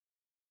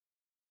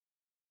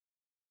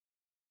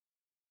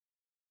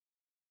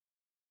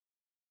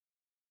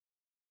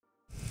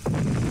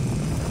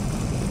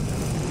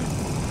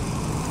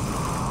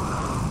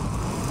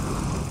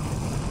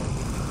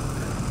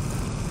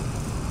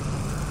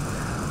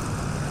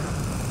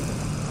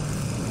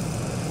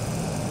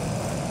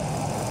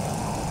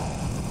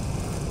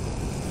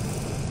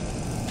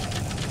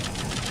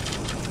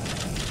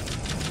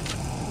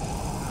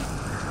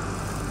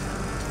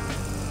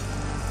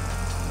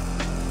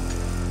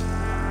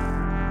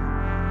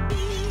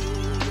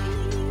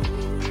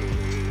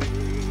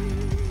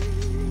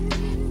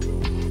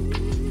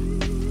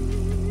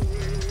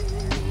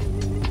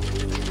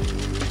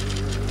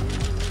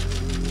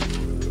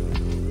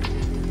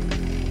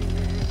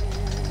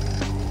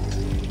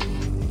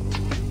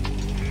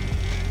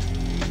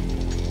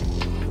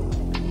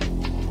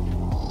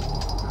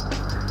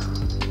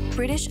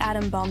British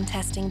atom bomb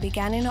testing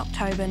began in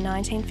October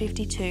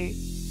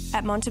 1952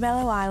 at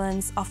Montebello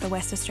Islands off the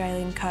West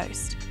Australian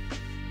coast.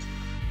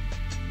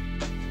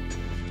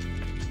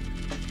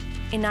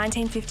 In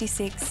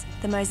 1956,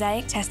 the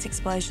Mosaic test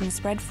explosion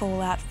spread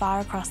fallout far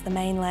across the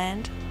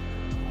mainland.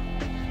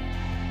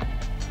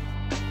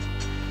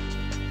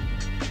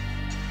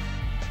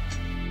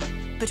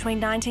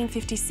 Between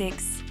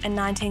 1956 and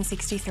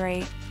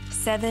 1963,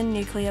 7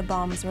 nuclear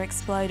bombs were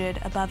exploded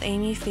above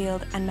Emu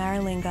Field and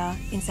Maralinga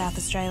in South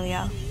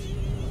Australia.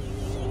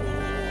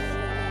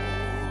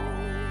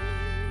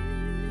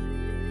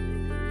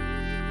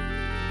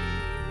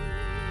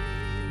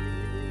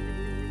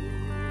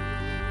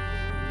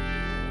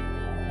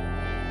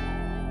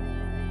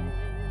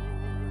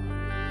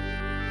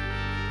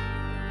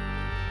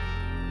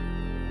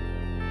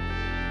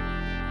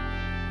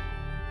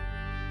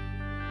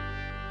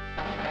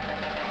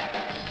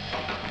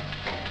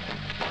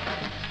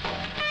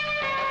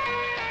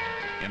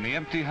 In the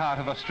empty heart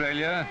of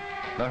Australia,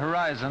 the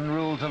horizon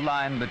rules a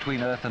line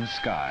between earth and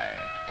sky,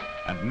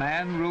 and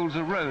man rules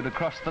a road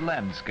across the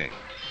landscape,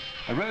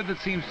 a road that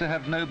seems to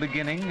have no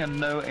beginning and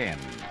no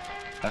end,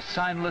 a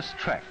signless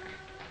track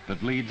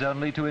that leads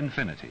only to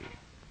infinity.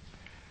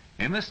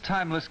 In this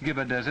timeless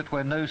Gibber Desert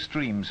where no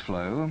streams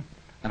flow,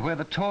 and where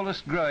the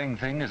tallest growing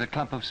thing is a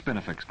clump of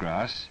spinifex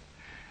grass,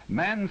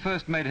 man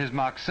first made his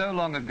mark so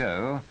long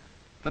ago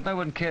that no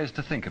one cares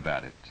to think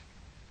about it.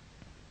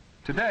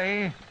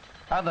 Today,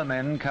 other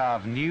men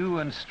carve new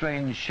and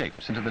strange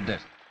shapes into the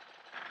desert.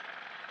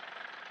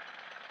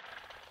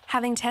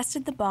 Having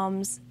tested the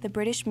bombs, the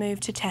British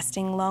moved to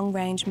testing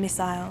long-range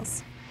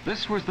missiles.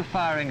 This was the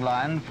firing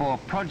line for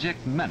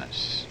Project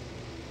Menace,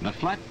 the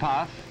flight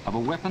path of a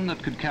weapon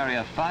that could carry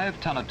a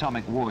 5-ton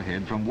atomic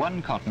warhead from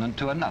one continent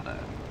to another.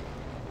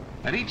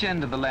 At each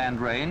end of the land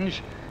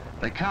range,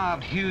 they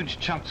carved huge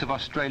chunks of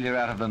Australia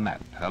out of the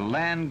map, a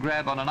land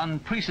grab on an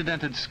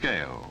unprecedented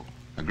scale,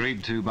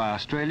 agreed to by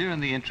Australia in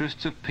the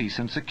interests of peace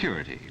and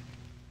security.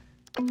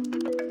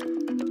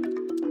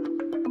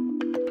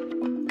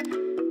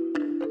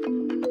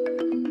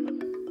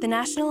 The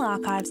National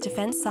Archives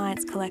Defence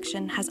Science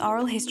Collection has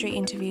oral history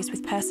interviews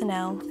with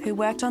personnel who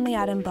worked on the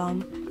atom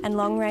bomb and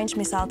long-range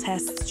missile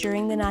tests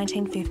during the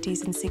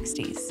 1950s and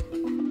 60s.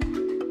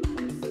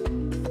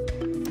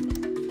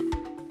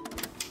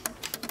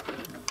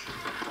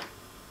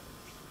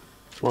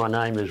 My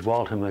name is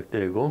Walter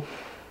McDougall.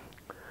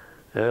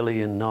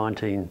 Early in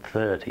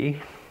 1930,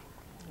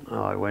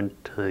 I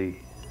went to the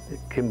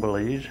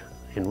Kimberleys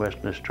in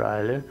Western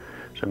Australia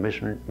as a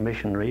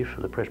missionary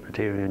for the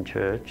Presbyterian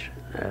Church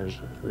as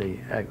the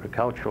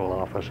agricultural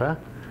officer,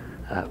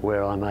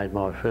 where I made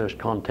my first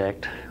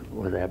contact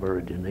with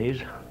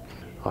Aborigines.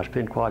 I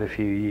spent quite a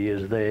few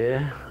years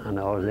there, and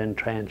I was then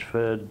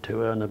transferred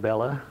to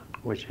Ernabella,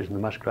 which is in the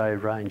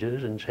Musgrave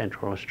Ranges in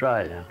Central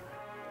Australia.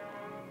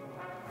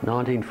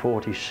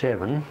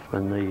 1947,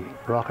 when the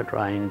rocket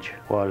range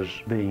was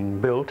being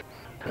built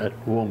at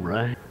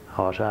Woomera,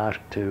 I was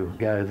asked to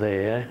go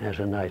there as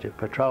a native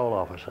patrol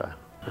officer,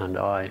 and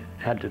I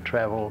had to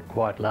travel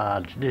quite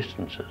large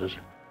distances.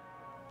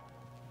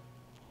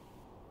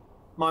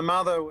 My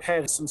mother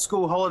had some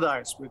school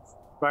holidays with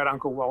great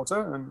uncle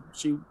Walter, and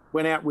she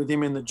went out with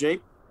him in the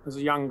Jeep as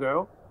a young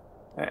girl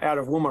out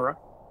of Woomera.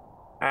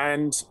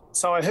 And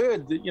so I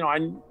heard that,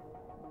 I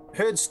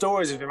heard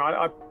stories of him.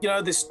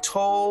 This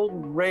tall,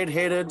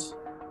 red-headed,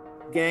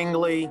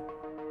 gangly,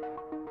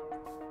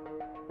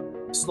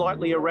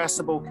 slightly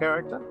irascible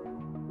character,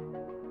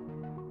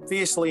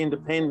 fiercely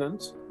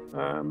independent,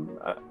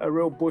 a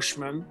real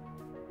bushman.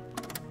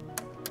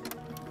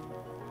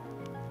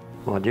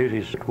 My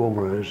duties at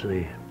Woomera as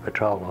the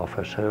patrol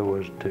officer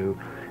was to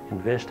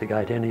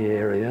investigate any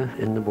area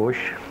in the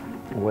bush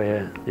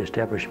where the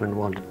establishment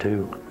wanted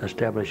to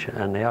establish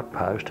an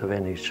outpost of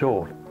any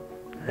sort.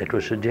 It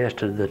was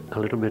suggested that a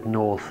little bit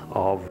north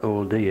of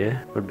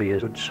Uldea would be a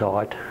good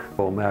site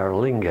for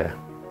Maralinga.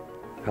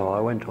 So I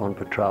went on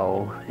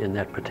patrol in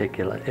that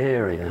particular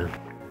area.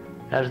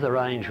 As the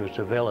range was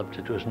developed,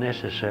 it was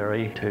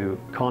necessary to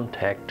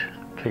contact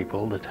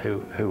people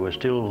who were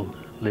still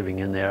living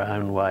in their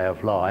own way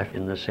of life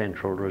in the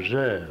Central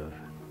Reserve.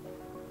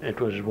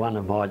 It was one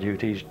of my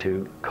duties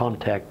to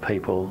contact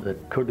people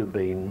that could have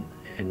been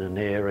in an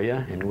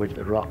area in which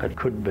the rocket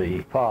could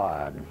be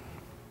fired.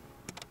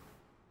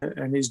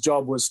 And his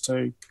job was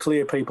to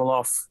clear people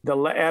off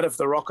out of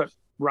the rocket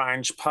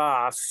range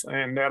path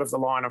and out of the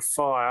line of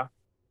fire.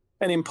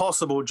 An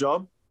impossible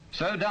job.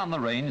 So down the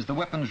range, the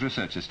Weapons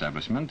Research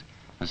Establishment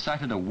has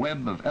sighted a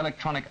web of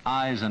electronic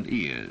eyes and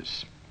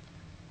ears.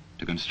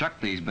 To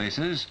construct these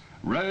bases,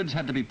 roads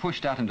had to be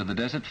pushed out into the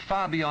desert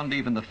far beyond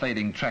even the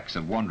fading tracks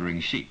of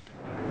wandering sheep.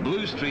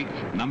 Blue Streak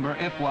number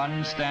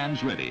F1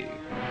 stands ready,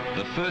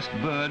 the first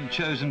bird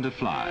chosen to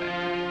fly,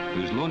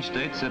 whose launch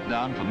date set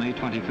down for May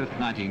 25th,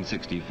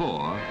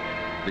 1964,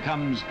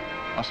 becomes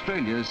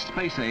Australia's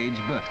space-age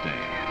birthday.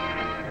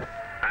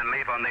 And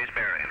leave on these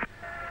bearings.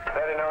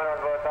 39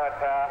 on board side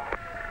tower.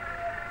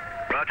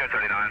 Roger,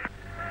 39.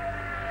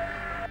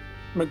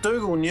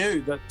 McDougall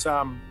knew that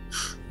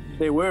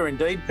there were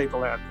indeed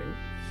people out there.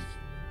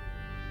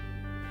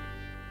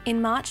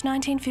 In March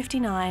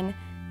 1959,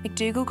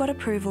 McDougall got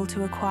approval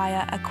to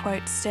acquire a,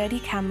 quote, sturdy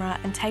camera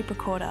and tape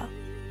recorder,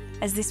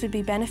 as this would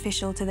be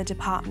beneficial to the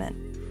department.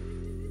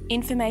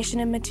 Information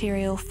and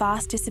material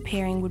fast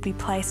disappearing would be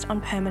placed on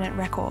permanent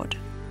record.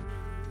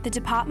 The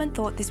department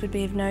thought this would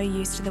be of no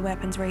use to the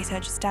weapons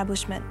research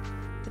establishment,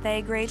 but they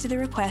agreed to the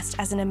request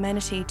as an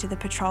amenity to the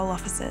patrol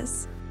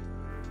officers.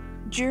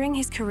 During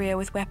his career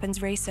with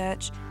weapons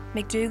research,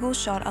 McDougall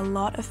shot a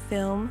lot of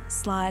film,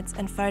 slides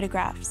and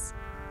photographs,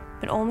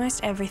 but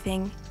almost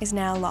everything is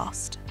now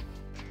lost.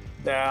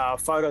 There are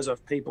photos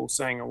of people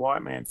seeing a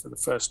white man for the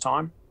first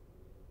time,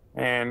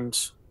 and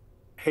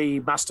he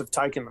must have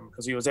taken them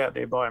because he was out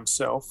there by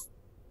himself.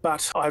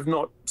 But I've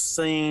not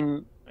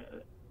seen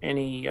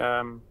any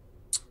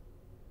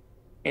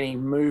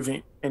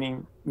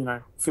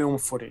film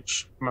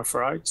footage, I'm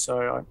afraid.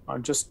 So I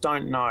just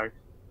don't know.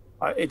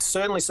 It's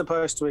certainly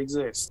supposed to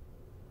exist.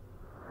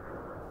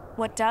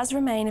 What does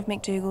remain of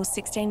McDougall's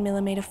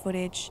 16mm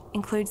footage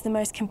includes the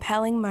most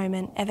compelling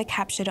moment ever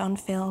captured on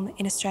film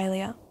in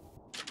Australia.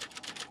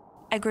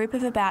 A group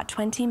of about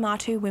 20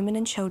 Martu women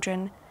and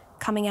children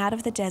coming out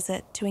of the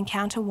desert to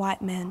encounter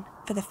white men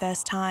for the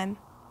first time.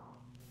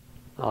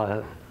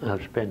 I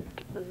have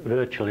spent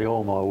virtually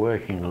all my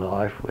working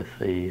life with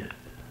the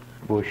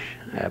bush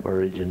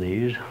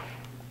Aborigines,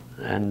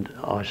 and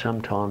I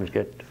sometimes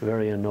get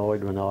very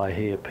annoyed when I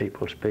hear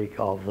people speak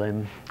of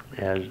them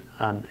as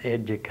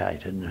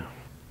uneducated.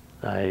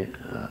 They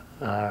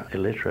are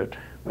illiterate,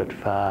 but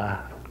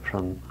far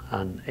from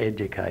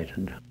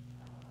uneducated.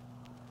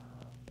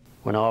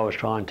 When I was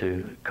trying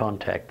to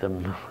contact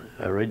them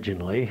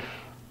originally,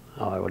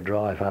 I would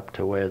drive up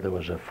to where there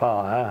was a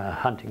fire, a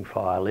hunting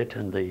fire lit,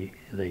 and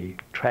the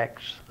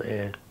tracks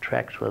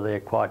were there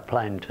quite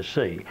plain to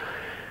see,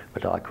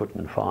 but I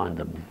couldn't find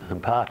them. In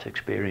past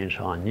experience,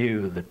 I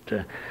knew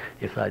that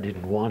if they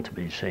didn't want to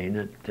be seen,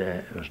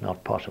 it was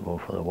not possible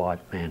for the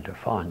white man to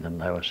find them.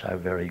 They were so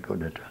very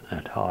good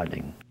at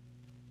hiding.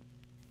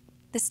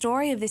 The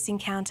story of this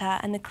encounter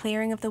and the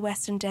clearing of the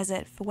Western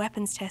Desert for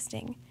weapons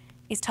testing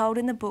is told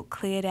in the book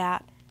Cleared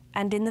Out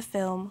and in the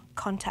film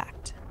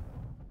Contact.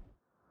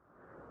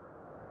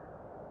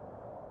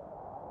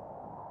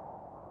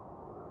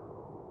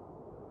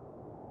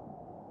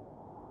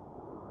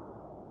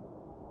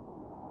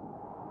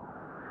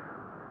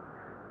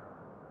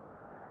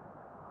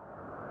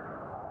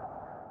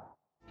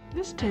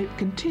 This tape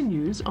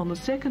continues on the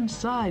second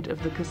side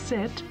of the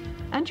cassette,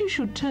 and you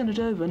should turn it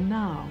over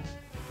now.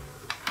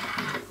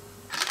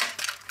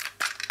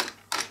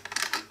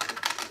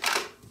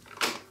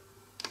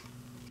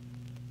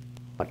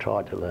 I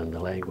tried to learn the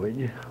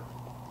language,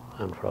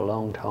 and for a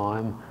long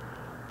time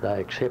they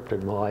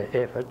accepted my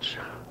efforts,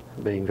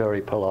 being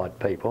very polite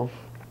people,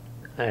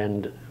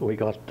 and we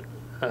got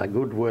a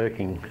good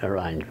working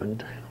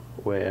arrangement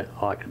where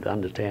I could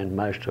understand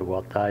most of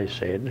what they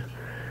said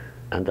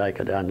and they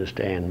could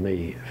understand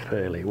me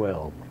fairly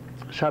well.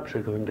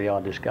 Subsequently,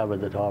 I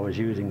discovered that I was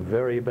using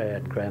very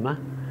bad grammar,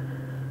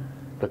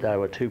 but they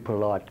were too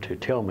polite to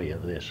tell me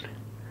of this.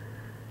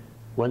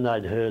 When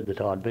they'd heard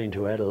that I'd been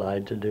to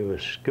Adelaide to do a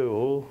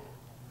school,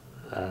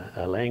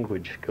 a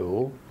language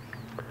school,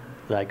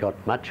 they got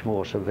much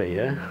more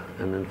severe,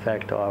 and in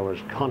fact I was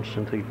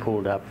constantly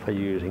pulled up for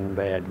using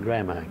bad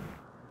grammar.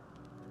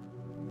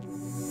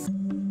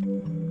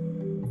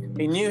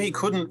 He knew he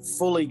couldn't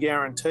fully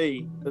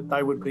guarantee that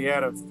they would be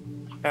out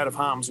of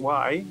harm's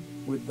way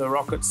with the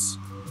rockets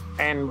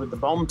and with the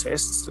bomb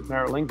tests at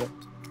Maralinga.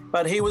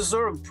 But he was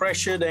sort of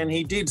pressured, and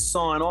he did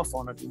sign off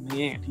on it in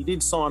the end. He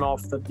did sign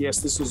off that,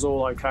 yes, this was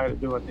all okay to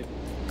do it.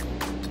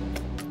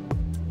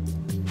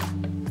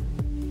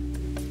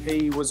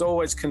 He was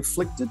always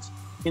conflicted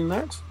in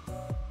that.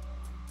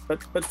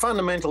 But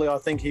fundamentally, I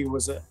think he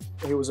was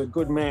a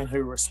good man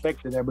who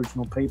respected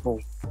Aboriginal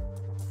people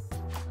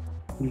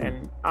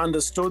and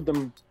understood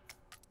them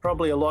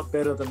probably a lot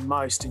better than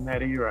most in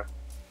that era.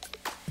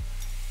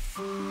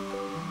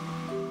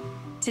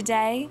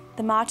 Today,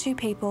 the Martu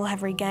people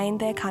have regained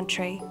their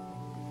country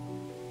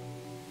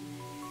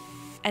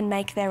and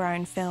make their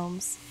own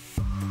films.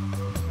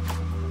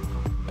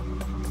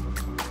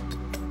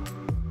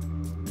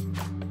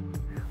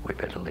 We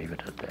better leave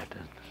it at that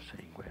and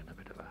see.